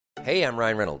Hey, I'm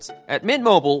Ryan Reynolds. At Mint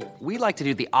Mobile, we like to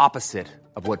do the opposite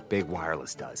of what Big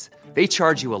Wireless does. They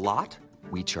charge you a lot,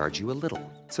 we charge you a little.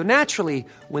 So naturally,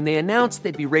 when they announced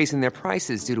they'd be raising their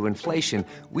prices due to inflation,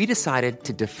 we decided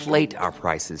to deflate our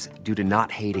prices due to not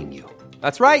hating you.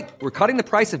 That's right. We're cutting the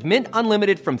price of Mint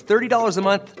Unlimited from $30 a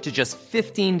month to just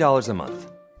 $15 a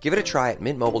month. Give it a try at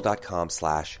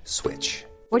mintmobile.com/switch.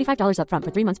 $45 up front for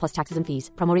 3 months plus taxes and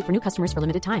fees. Promo rate for new customers for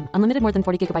limited time. Unlimited more than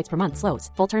 40 gigabytes per month. Slows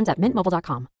full terms at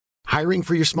mintmobile.com. Hiring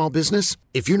for your small business?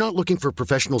 If you're not looking for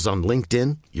professionals on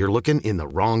LinkedIn, you're looking in the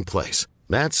wrong place.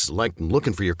 That's like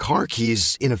looking for your car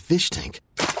keys in a fish tank.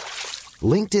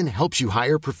 LinkedIn helps you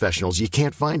hire professionals you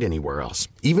can't find anywhere else,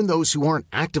 even those who aren't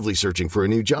actively searching for a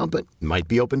new job but might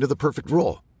be open to the perfect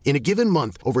role. In a given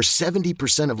month, over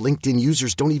 70% of LinkedIn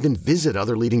users don't even visit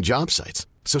other leading job sites.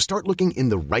 So start looking in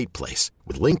the right place.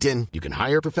 With LinkedIn, you can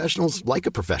hire professionals like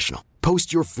a professional.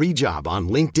 Post your free job on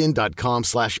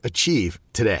linkedin.com/achieve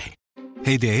today.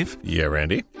 Hey, Dave. Yeah,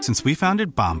 Randy. Since we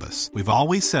founded Bombas, we've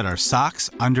always said our socks,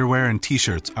 underwear, and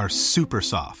T-shirts are super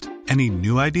soft. Any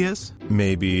new ideas?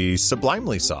 Maybe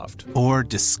sublimely soft. Or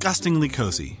disgustingly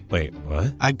cozy. Wait,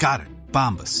 what? I got it.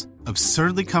 Bombas.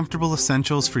 Absurdly comfortable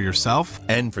essentials for yourself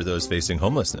and for those facing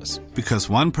homelessness. Because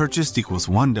one purchased equals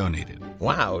one donated.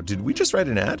 Wow, did we just write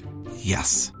an ad?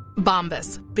 Yes.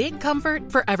 Bombas. Big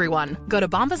comfort for everyone. Go to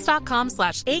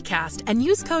bombas.com/ACAST and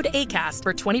use code ACAST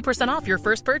for 20% off your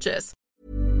first purchase.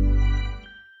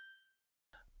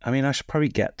 I mean, I should probably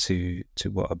get to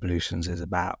what Ablutions is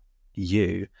about.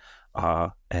 You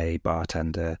are a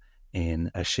bartender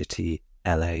in a shitty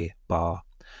LA bar,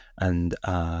 and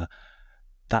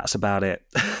that's about it.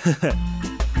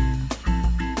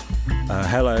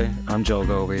 Hello, I'm Joel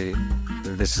Golby.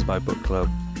 This is my book club,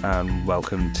 and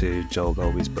welcome to Joel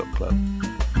Golby's book club.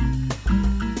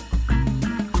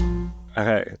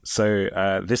 Okay,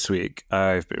 so this week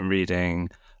I've been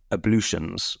reading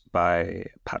Ablutions by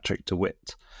Patrick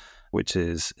DeWitt, which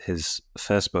is his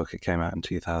first book. It came out in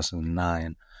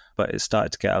 2009, but it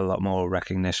started to get a lot more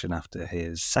recognition after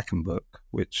his second book,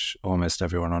 which almost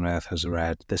everyone on earth has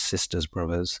read, The Sisters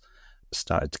Brothers,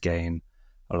 started to gain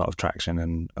a lot of traction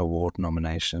and award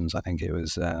nominations. I think it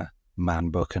was Man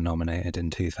Booker nominated in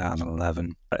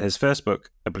 2011. But his first book,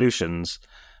 Ablutions,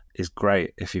 is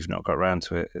great if you've not got around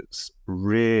to it. It's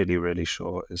really, really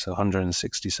short. It's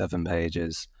 167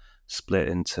 pages, split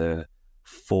into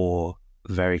 4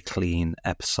 very clean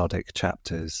episodic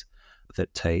chapters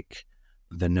that take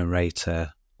the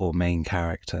narrator or main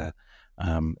character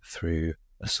through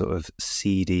a sort of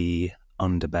seedy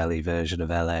underbelly version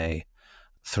of LA,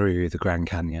 through the Grand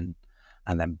Canyon,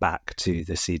 and then back to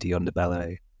the seedy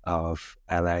underbelly of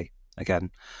LA again.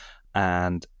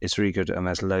 And it's really good, and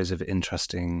there's loads of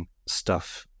interesting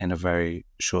stuff in a very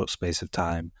short space of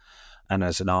time. And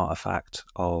as an artifact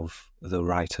of the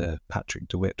writer Patrick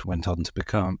DeWitt went on to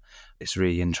become, it's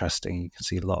really interesting. You can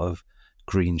see a lot of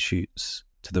green shoots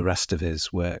to the rest of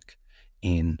his work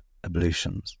in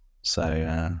Ablutions.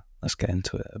 So let's get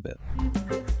into it a bit.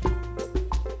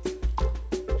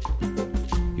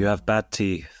 You have bad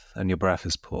teeth and your breath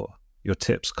is poor. Your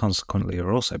tips consequently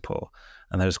are also poor,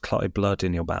 and there's clotted blood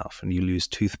in your mouth, and you lose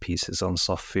tooth pieces on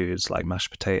soft foods like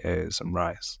mashed potatoes and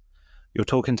rice. You're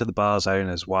talking to the bar's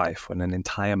owner's wife when an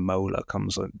entire molar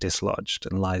comes dislodged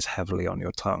and lies heavily on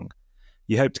your tongue.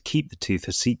 You hope to keep the tooth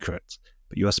a secret,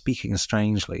 but you are speaking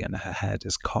strangely and her head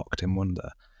is cocked in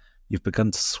wonder. You've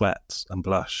begun to sweat and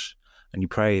blush, and you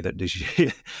pray that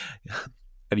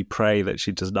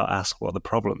she does not ask what the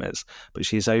problem is, but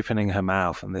she is opening her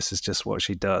mouth and this is just what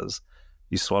she does.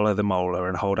 You swallow the molar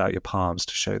and hold out your palms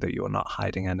to show that you are not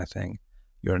hiding anything.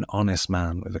 You're an honest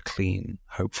man with a clean,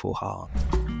 hopeful heart.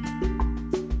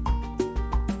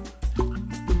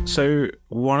 So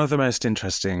one of the most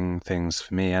interesting things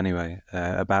for me anyway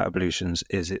about Ablutions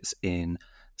is it's in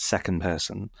second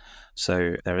person.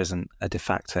 So there isn't a de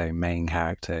facto main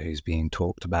character who's being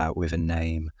talked about with a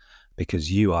name, because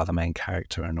you are the main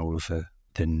character and all of the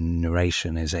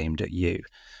narration is aimed at you.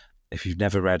 If you've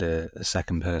never read a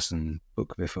second person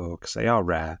book before, because they are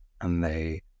rare and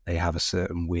they have a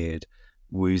certain weird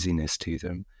wooziness to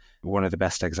them. One of the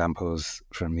best examples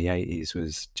from the 80s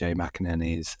was Jay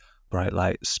McInerney's Bright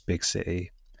Lights, Big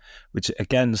City, which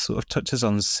again sort of touches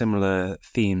on similar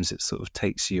themes. It sort of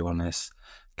takes you on this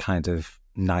kind of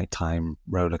nighttime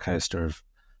roller coaster of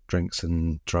drinks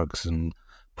and drugs and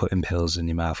putting pills in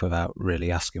your mouth without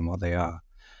really asking what they are.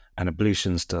 And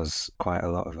Ablutions does quite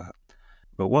a lot of that.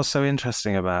 But what's so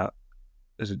interesting about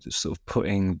sort of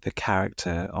putting the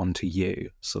character onto you,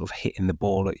 sort of hitting the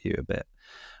ball at you a bit,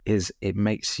 is it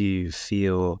makes you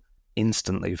feel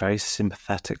instantly, very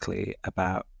sympathetically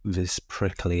about this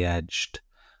prickly-edged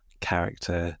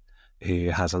character who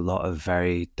has a lot of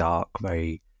very dark,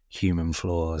 very human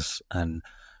flaws, and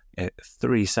at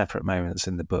 3 separate moments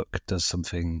in the book does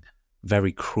something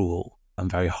very cruel and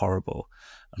very horrible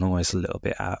and almost a little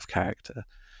bit out of character.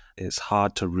 It's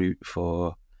hard to root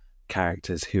for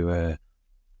characters who are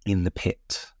in the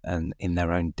pit and in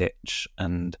their own ditch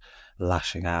and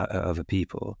lashing out at other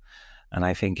people. And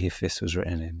I think if this was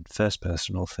written in first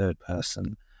person or third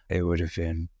person, it would have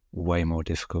been way more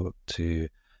difficult to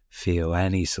feel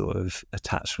any sort of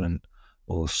attachment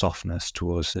or softness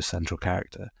towards the central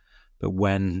character. But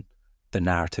when the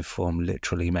narrative form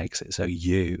literally makes it so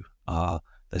you are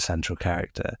the central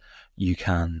character, you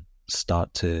can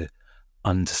start to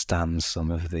understand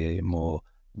some of the more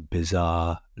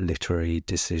bizarre literary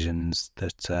decisions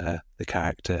that the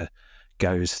character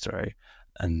goes through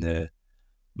and the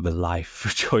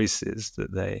life choices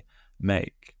that they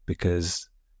make, because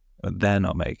they're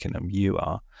not making them, you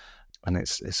are. And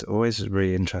it's always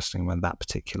really interesting when that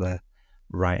particular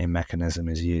writing mechanism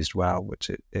is used well, which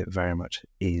it very much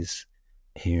is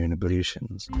here in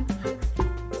Ablutions.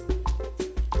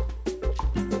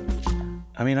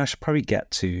 I mean, I should probably get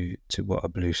to what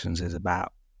Ablutions is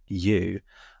about. You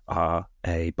are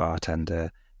a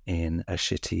bartender in a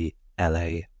shitty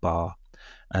LA bar,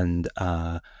 and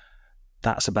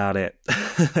that's about it.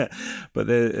 But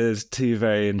there's 2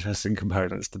 very interesting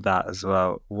components to that as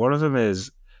well. One of them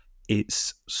is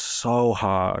it's so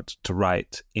hard to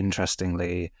write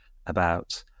interestingly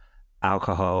about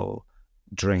alcohol,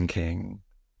 drinking,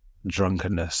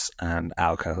 drunkenness, and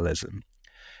alcoholism.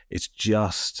 It's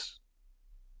just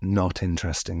not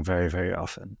interesting very, very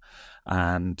often.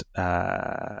 And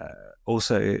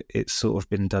also, it's sort of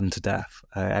been done to death.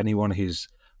 Anyone who's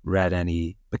read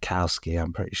any Bukowski,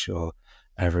 I'm pretty sure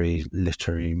every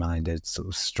literary-minded sort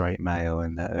of straight male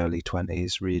in their early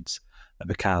 20s reads a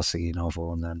Bukowski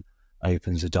novel and then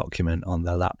opens a document on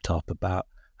their laptop about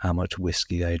how much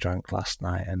whiskey they drank last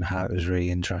night and how it was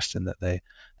really interesting that they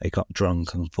got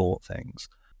drunk and thought things.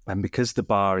 And because the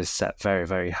bar is set very,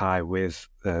 very high with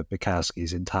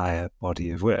Bukowski's entire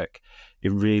body of work,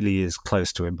 it really is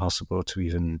close to impossible to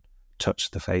even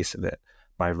touch the face of it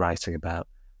by writing about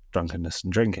drunkenness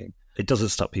and drinking. It doesn't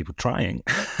stop people trying.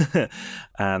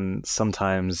 And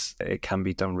sometimes it can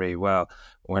be done really well.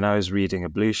 When I was reading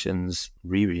Ablutions,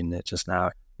 rereading it just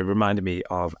now, it reminded me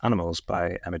of Animals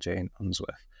by Emma Jane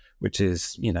Unsworth, which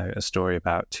is, you know, a story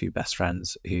about 2 best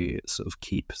friends who sort of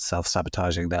keep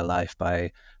self-sabotaging their life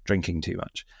by drinking too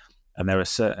much. And there are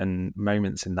certain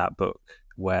moments in that book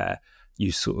where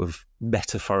you sort of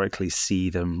metaphorically see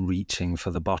them reaching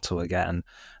for the bottle again,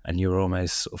 and you're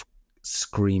almost sort of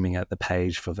screaming at the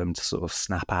page for them to sort of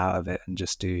snap out of it and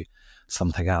just do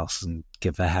something else and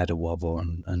give their head a wobble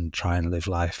and try and live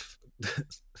life in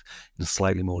a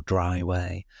slightly more dry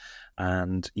way.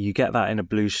 And you get that in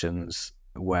Ablutions,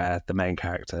 where the main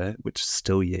character, which is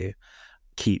still you,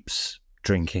 keeps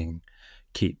drinking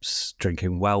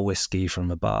well whiskey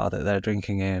from a bar that they're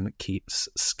drinking in, keeps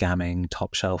scamming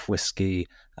top shelf whiskey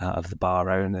out of the bar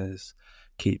owners,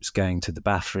 keeps going to the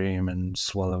bathroom and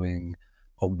swallowing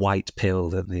a white pill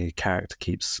that the character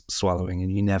keeps swallowing,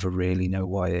 and you never really know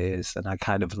what it is. And I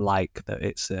kind of like that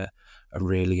it's a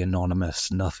really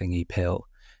anonymous, nothingy pill.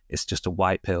 It's just a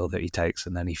white pill that he takes,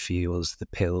 and then he feels the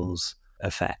pill's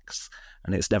effects.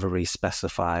 And it's never really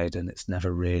specified, and it's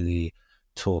never really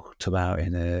talked about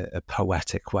in a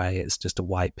poetic way. It's just a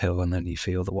white pill, and then you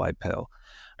feel the white pill.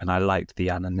 And I liked the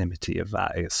anonymity of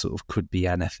that. It sort of could be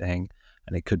anything,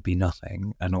 and it could be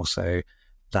nothing. And also,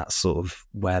 that's sort of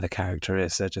where the character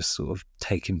is. They're just sort of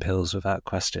taking pills without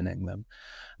questioning them.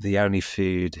 The only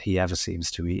food he ever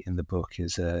seems to eat in the book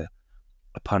is a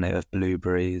punnet of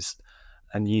blueberries.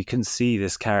 And you can see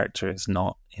this character is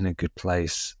not in a good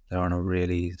place. They're on a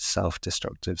really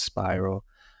self-destructive spiral.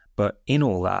 But in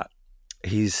all that,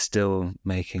 he's still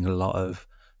making a lot of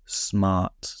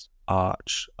smart,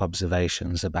 arch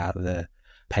observations about the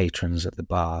patrons at the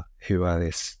bar, who are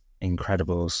this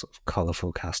incredible sort of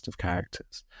colourful cast of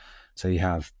characters. So you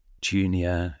have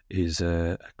Junior, who's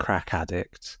a crack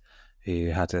addict who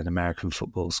had an American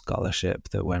football scholarship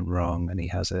that went wrong, and he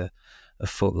has a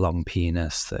foot-long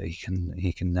penis that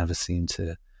he can never seem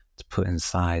to put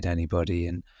inside anybody,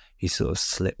 and he sort of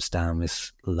slips down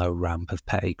this low ramp of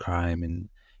petty crime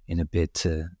in a bid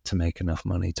to make enough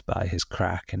money to buy his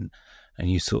crack, and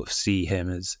you sort of see him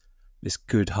as this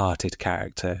good-hearted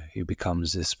character who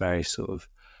becomes this very sort of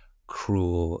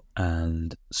cruel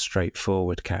and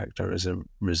straightforward character as a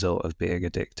result of being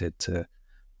addicted to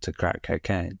crack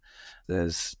cocaine.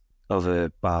 There's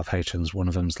other bar patrons. One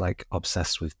of them's like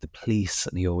obsessed with the police,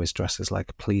 and he always dresses like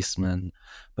a policeman,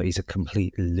 but he's a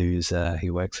complete loser. He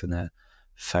works in a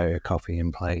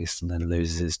photocopying place and then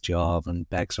loses his job and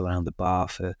begs around the bar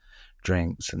for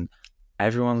drinks. And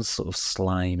everyone's sort of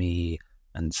slimy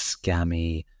and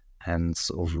scammy and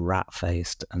sort of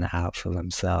rat-faced and out for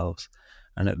themselves.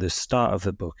 And at the start of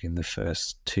the book, in the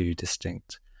first two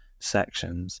distinct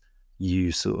sections,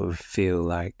 you sort of feel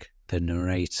like the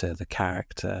narrator, the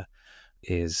character,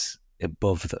 is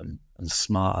above them and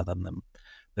smarter than them.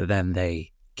 But then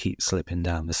they keep slipping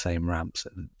down the same ramps,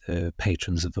 and the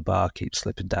patrons of the bar keep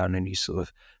slipping down, and you sort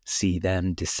of see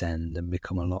them descend and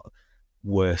become a lot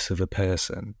worse of a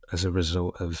person as a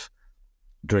result of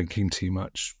drinking too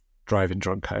much, driving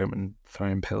drunk home and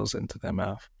throwing pills into their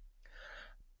mouth.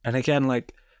 And again,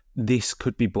 like, this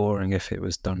could be boring if it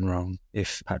was done wrong,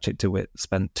 if Patrick DeWitt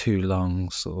spent too long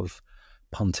sort of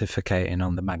pontificating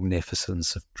on the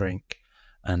magnificence of drink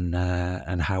and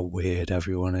how weird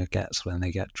everyone gets when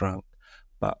they get drunk.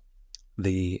 But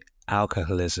the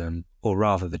alcoholism, or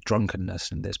rather the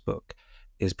drunkenness in this book,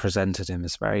 is presented in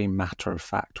this very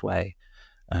matter-of-fact way.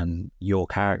 And your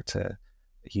character,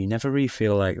 you never really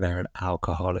feel like they're an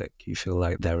alcoholic. You feel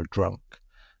like they're a drunk.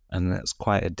 And that's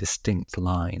quite a distinct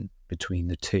line between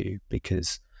the two,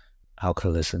 because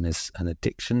alcoholism is an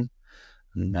addiction.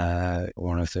 And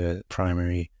one of the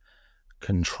primary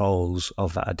controls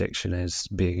of that addiction is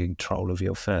being in control of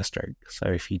your first drink. So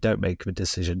if you don't make the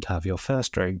decision to have your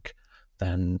first drink,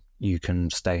 then you can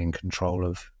stay in control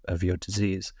of your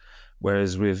disease.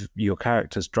 Whereas with your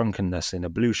character's drunkenness in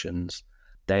Ablutions,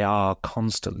 they are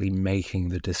constantly making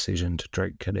the decision to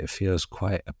drink, and it feels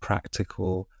quite a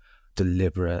practical,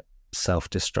 deliberate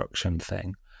self-destruction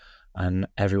thing. And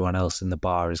everyone else in the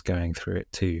bar is going through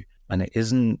it too. And it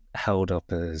isn't held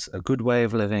up as a good way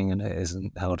of living, and it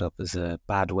isn't held up as a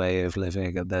bad way of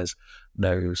living. And there's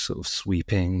no sort of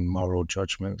sweeping moral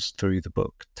judgments through the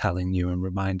book telling you and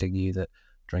reminding you that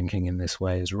drinking in this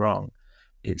way is wrong.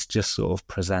 It's just sort of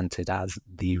presented as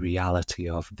the reality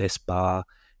of this bar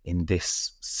in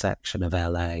this section of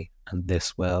LA and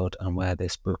this world and where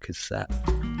this book is set.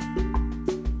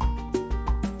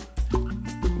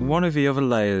 One of the other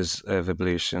layers of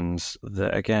Ablutions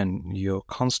that, again, you're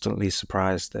constantly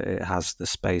surprised that it has the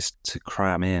space to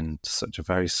cram in such a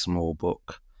very small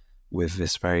book with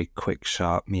this very quick,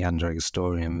 sharp, meandering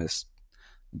story in this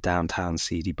downtown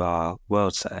seedy bar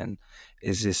world setting,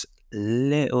 is this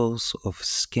little sort of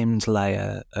skimmed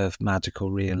layer of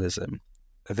magical realism.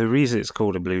 The reason it's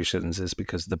called Ablutions is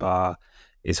because the bar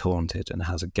is haunted and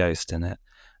has a ghost in it,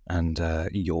 and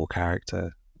your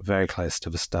character, very close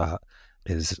to the start,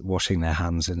 is washing their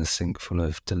hands in a sink full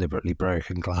of deliberately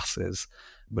broken glasses,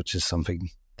 which is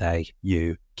something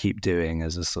you keep doing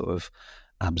as a sort of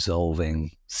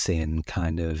absolving sin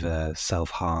kind of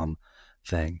self-harm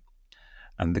thing.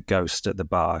 And the ghost at the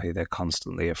bar, who they're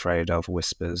constantly afraid of,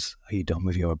 whispers, "Are you done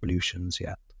with your ablutions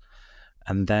yet?"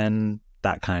 And then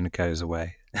that kind of goes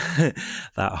away.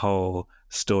 That whole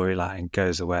storyline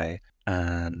goes away.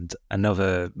 And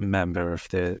another member of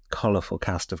the colourful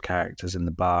cast of characters in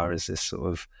the bar is this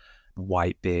sort of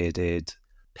white-bearded,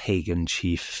 pagan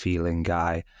chief feeling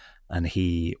guy. And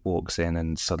he walks in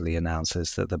and suddenly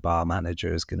announces that the bar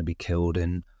manager is going to be killed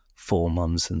in 4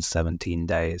 months and 17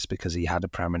 days because he had a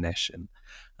premonition.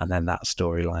 And then that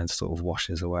storyline sort of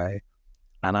washes away.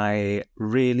 And I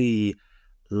really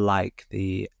like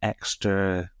the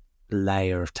extra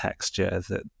layer of texture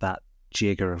that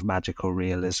jigger of magical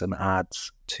realism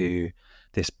adds to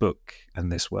this book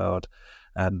and this world.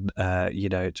 And,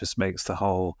 it just makes the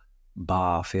whole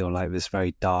bar feel like this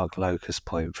very dark locus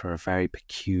point for a very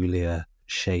peculiar,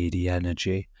 shady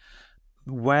energy.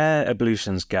 Where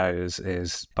Ablutions goes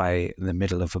is by the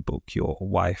middle of a book, your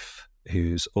wife,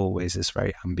 who's always this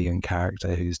very ambient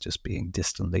character who's just being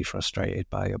distantly frustrated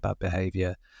by your bad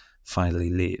behaviour, finally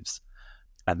leaves.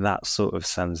 And that sort of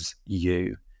sends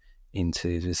you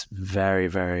into this very,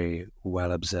 very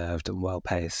well-observed and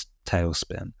well-paced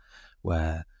tailspin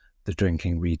where the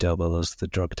drinking redoubles, the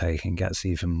drug-taking gets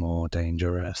even more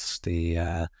dangerous,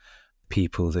 the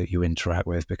people that you interact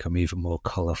with become even more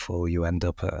colourful. You end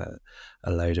up at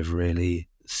a load of really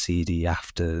seedy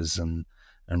afters and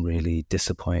really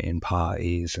disappointing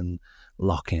parties and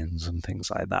lock-ins and things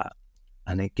like that.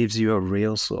 And it gives you a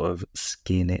real sort of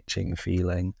skin-itching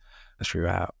feeling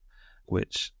throughout,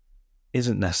 which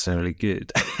isn't necessarily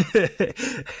good.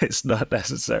 It's not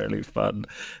necessarily fun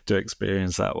to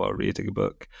experience that while reading a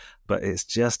book, but it's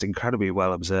just incredibly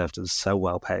well observed and so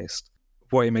well paced.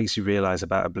 What it makes you realise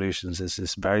about Ablutions is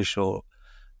this very short,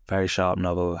 very sharp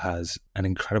novel has an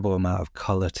incredible amount of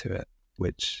colour to it,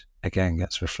 which again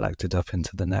gets reflected up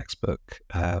into the next book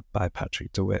by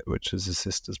Patrick DeWitt, which is his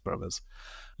sister's brothers.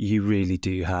 You really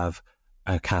do have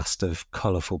a cast of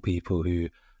colourful people who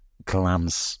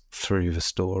glance through the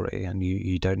story, and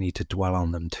you don't need to dwell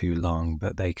on them too long,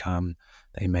 but they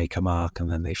make a mark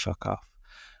and then they fuck off.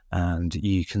 And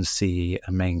you can see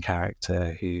a main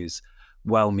character who's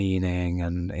well-meaning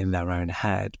and in their own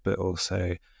head, but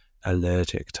also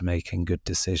allergic to making good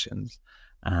decisions.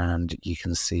 And you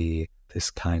can see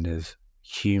this kind of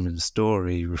human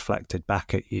story reflected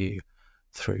back at you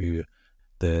through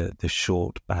the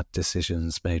short bad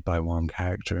decisions made by one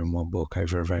character in one book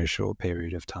over a very short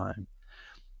period of time.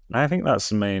 And I think that's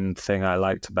the main thing I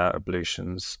liked about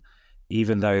Ablutions.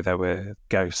 Even though there were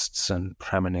ghosts and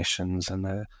premonitions and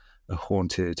a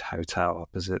haunted hotel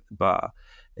opposite the bar,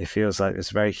 it feels like this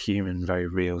very human, very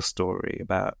real story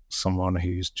about someone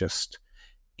who's just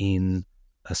in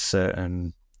a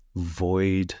certain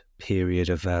void period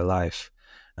of their life,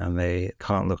 and they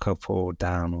can't look up or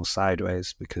down or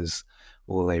sideways because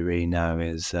all they really know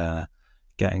is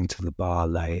getting to the bar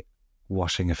late,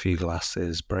 washing a few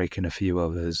glasses, breaking a few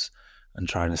others, and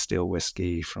trying to steal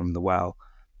whiskey from the well.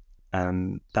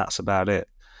 And that's about it.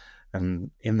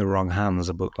 And in the wrong hands,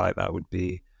 a book like that would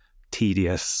be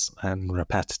tedious and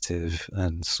repetitive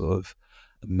and sort of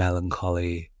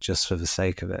melancholy just for the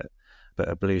sake of it. But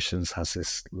Ablutions has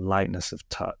this lightness of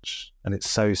touch, and it's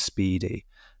so speedy.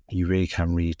 You really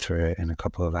can read through it in a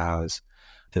couple of hours.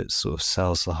 That sort of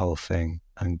sells the whole thing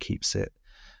and keeps it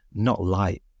not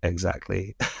light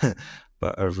exactly,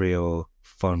 but a real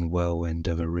fun whirlwind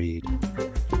of a read.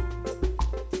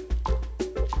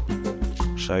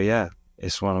 So yeah,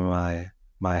 it's one of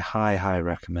my high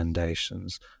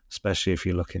recommendations, especially if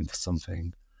you're looking for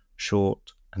something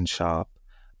short and sharp,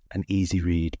 an easy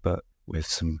read, but with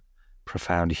some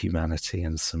profound humanity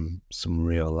and some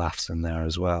real laughs in there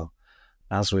as well.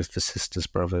 As with the Sisters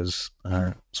Brothers,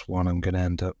 it's one I'm going to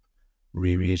end up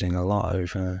rereading a lot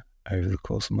over the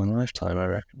course of my lifetime, I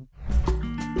reckon.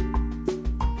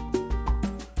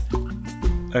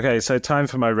 Okay, so time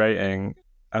for my rating.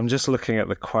 I'm just looking at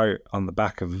the quote on the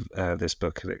back of this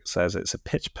book, and it says it's a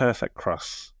pitch-perfect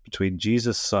cross between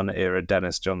Jesus Son era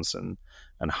Dennis Johnson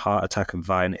and Heart Attack and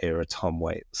Vine era Tom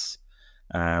Waits.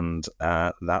 And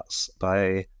that's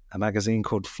by a magazine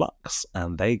called Flux,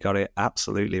 and they got it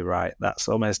absolutely right. That's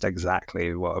almost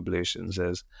exactly what Ablutions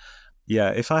is.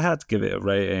 Yeah, if I had to give it a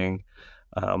rating,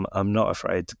 I'm not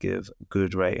afraid to give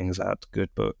good ratings out to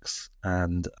good books.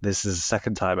 And this is the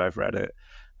second time I've read it,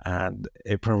 and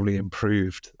it probably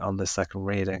improved on the second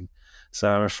reading. So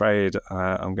I'm afraid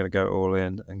I'm going to go all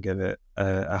in and give it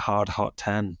a hard, hot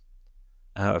 10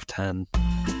 out of 10.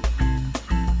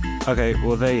 Okay,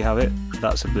 well, there you have it.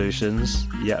 That's Ablutions,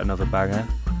 yet another banger.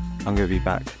 I'm going to be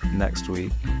back next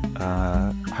week,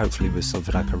 hopefully with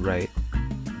something I can rate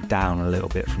down a little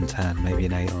bit from 10, maybe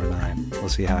an 8 or a 9. We'll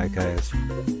see how it goes.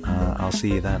 I'll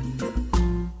see you then.